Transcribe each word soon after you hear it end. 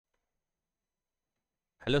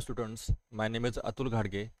Hello students, my name is Atul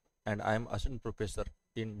Ghadage and I am assistant professor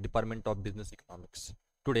in Department of Business Economics.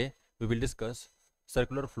 Today we will discuss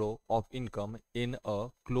circular flow of income in a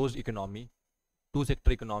closed economy,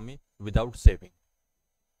 two-sector economy without saving.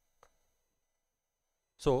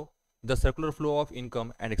 So the circular flow of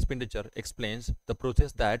income and expenditure explains the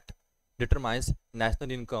process that determines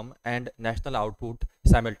national income and national output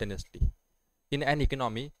simultaneously. In an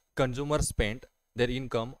economy, consumers spend their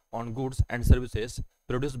income on goods and services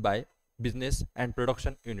produced by business and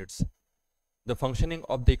production units. The functioning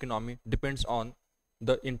of the economy depends on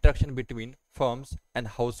the interaction between firms and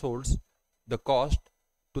households. The cost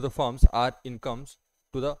to the firms are incomes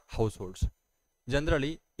to the households.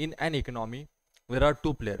 Generally, in an economy, there are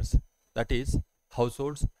two players, that is,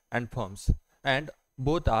 households and firms, and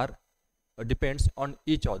both are depends on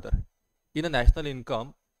each other. In a national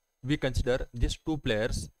income, we consider these two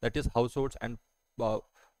players, that is households and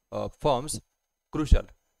firms, crucial.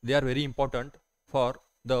 They are very important for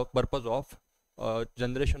the purpose of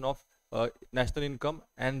generation of national income,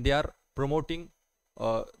 and they are promoting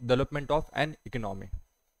development of an economy.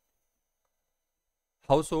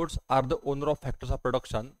 Households are the owner of factors of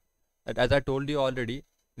production, that as I told you already,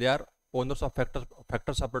 they are owners of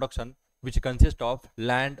factors of production which consist of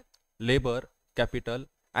land, labor, capital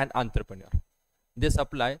and entrepreneur. They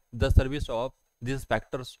supply the service of these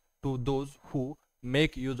factors to those who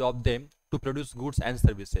make use of them to produce goods and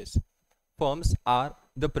services. Firms are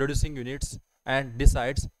the producing units and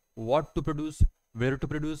decides what to produce, where to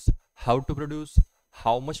produce,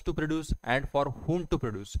 how much to produce and for whom to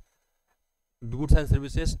produce goods and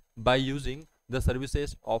services by using the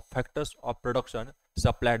services of factors of production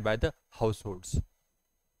supplied by the households.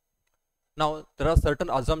 Now there are certain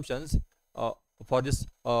assumptions for this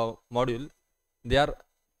module. They are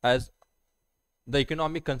as the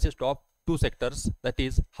economy consists of two sectors, that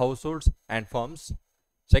is households and firms.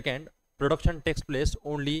 Second, production takes place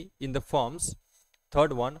only in the firms.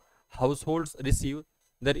 Third one, households receive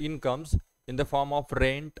their incomes in the form of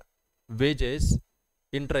rent, wages,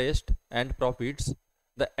 interest and profits.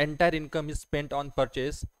 The entire income is spent on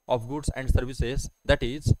purchase of goods and services, that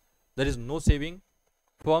is, there is no saving.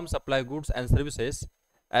 Firms supply goods and services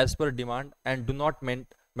as per demand and do not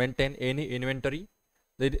maintain any inventory.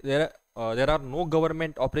 There are no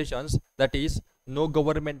government operations, that is, no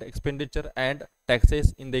government expenditure and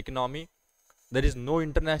taxes in the economy. There is no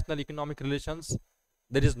international economic relations.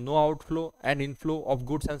 There is no outflow and inflow of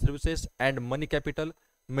goods and services and money capital,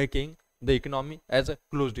 making the economy as a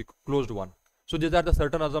closed one. So these are the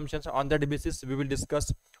certain assumptions. On that basis, we will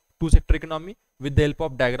discuss two-sector economy with the help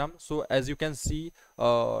of diagram. So as you can see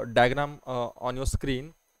diagram on your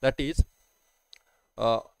screen, that is,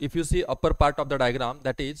 if you see upper part of the diagram,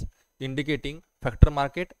 that is indicating factor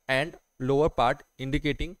market and lower part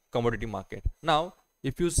indicating commodity market. Now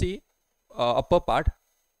if you see upper part,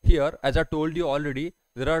 here as I told you already,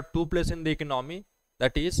 there are two places in the economy,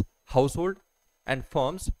 that is household and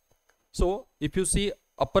firms. So if you see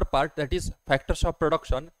upper part, that is factors of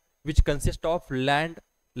production, which consist of land,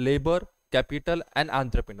 labor, capital and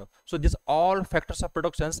entrepreneur. So these all factors of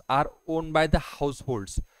productions are owned by the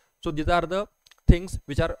households. So these are the things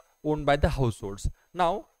which are owned by the households.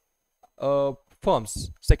 Now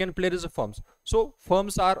firms, second player is firms. So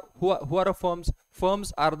firms are who are firms?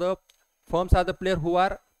 Firms are the player who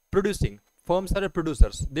are producing. Firms are the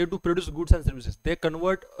producers. They do produce goods and services. They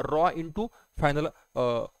convert raw into final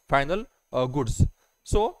goods.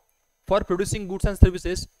 So for producing goods and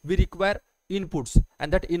services, we require inputs,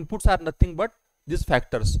 and that inputs are nothing but these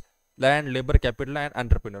factors: land, labor, capital and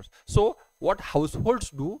entrepreneurs. So what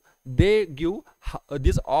households do, they give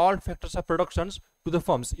these all factors of productions to the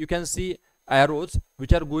firms. You can see arrows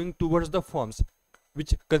which are going towards the firms,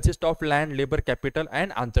 which consist of land, labor, capital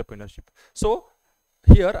and entrepreneurship. So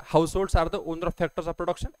here households are the owner of factors of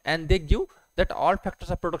production, and they give that all factors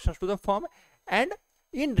of productions to the firm, and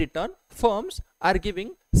in return firms are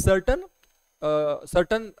giving certain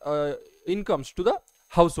incomes to the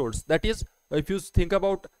households. That is, if you think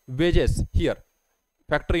about wages, here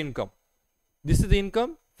factor income, this is the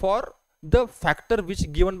income for the factor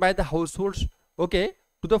which given by the households, okay,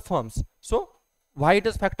 to the firms. So why it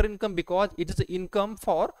is factor income? Because it is the income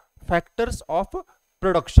for factors of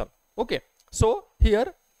production. Okay, so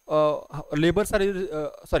here labors are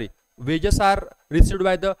wages are received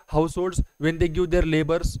by the households when they give their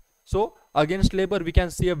labors. So against labor we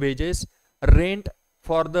can see a wages. Rent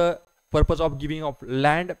for the purpose of giving of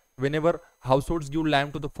land, whenever households give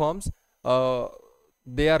land to the firms,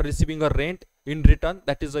 they are receiving a rent in return,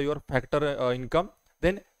 that is your factor income.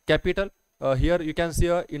 Then capital, here you can see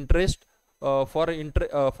a interest for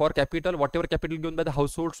capital, whatever capital given by the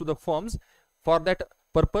households to the firms. For that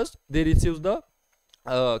purpose they receive the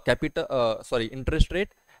interest rate,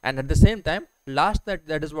 and at the same time last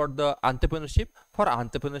that is what the entrepreneurship, for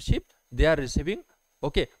entrepreneurship they are receiving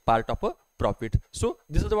part of a profit. So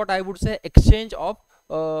this is what I would say, exchange of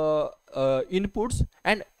inputs,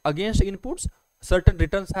 and against inputs certain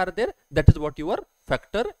returns are there. That is what your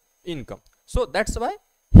factor income. So that's why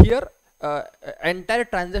here entire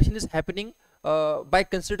transaction is happening by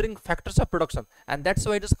considering factors of production, and that's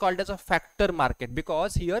why it is called as a factor market,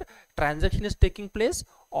 because here transaction is taking place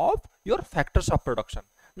of your factors of production.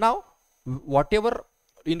 Now whatever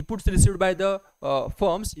inputs received by the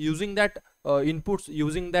firms, using that inputs,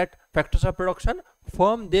 using that factors of production,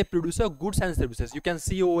 firm they produce a goods and services. You can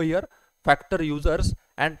see over here factor users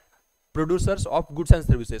and producers of goods and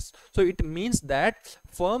services. So it means that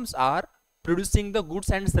firms are producing the goods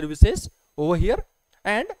and services over here,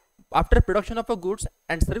 and after production of a goods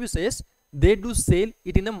and services they do sell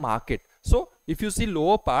it in a market. So if you see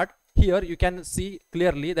lower part here, you can see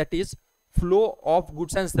clearly that is flow of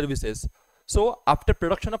goods and services. So after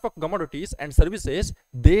production of a commodities and services,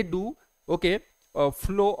 they do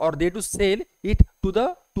flow, or they do sell it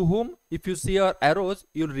to whom. If you see your arrows,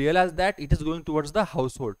 you'll realize that it is going towards the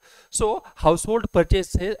household. So household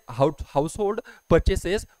purchases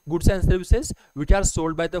goods and services which are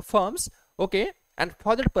sold by the firms, and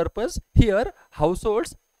for that purpose here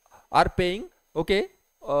households are paying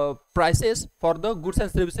prices for the goods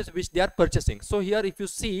and services which they are purchasing. So here if you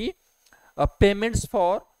see payments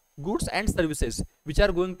for goods and services which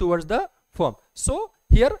are going towards the firm. So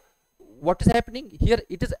here what is happening here,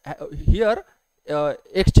 it is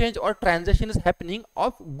exchange or transaction is happening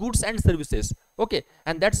of goods and services,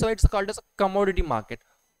 and that's why it's called as a commodity market.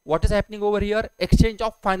 What is happening over here? Exchange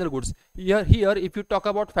of final goods. Here if you talk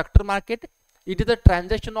about factor market, it is a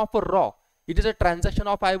transaction of a raw, it is a transaction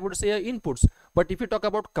of, I would say, inputs. But if you talk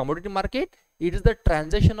about commodity market, it is the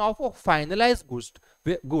transaction of a finalized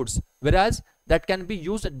goods, whereas that can be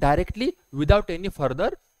used directly without any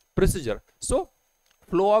further procedure. So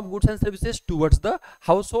flow of goods and services towards the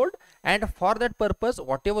household, and for that purpose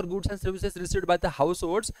whatever goods and services received by the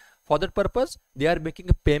households, for that purpose they are making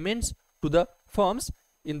payments to the firms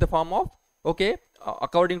in the form of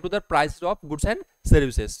according to the price of goods and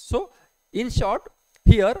services. So in short,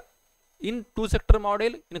 here in two sector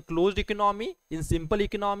model, in closed economy, in simple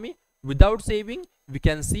economy, without saving, we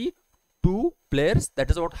can see two players,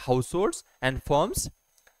 that is what households and firms.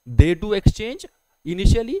 They do exchange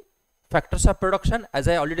initially factors of production, as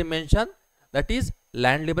I already mentioned, that is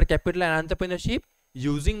land, labor, capital and entrepreneurship.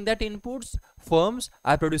 Using that inputs, firms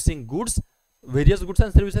are producing goods, various goods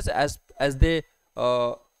and services as they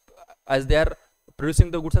are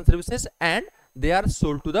producing the goods and services, and they are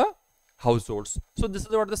sold to the households. So this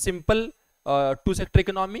is what the simple two sector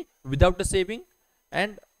economy without the saving,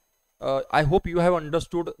 and I hope you have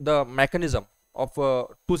understood the mechanism of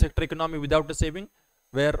two sector economy without the saving,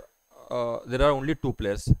 where there are only two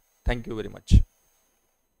players. Thank you very much.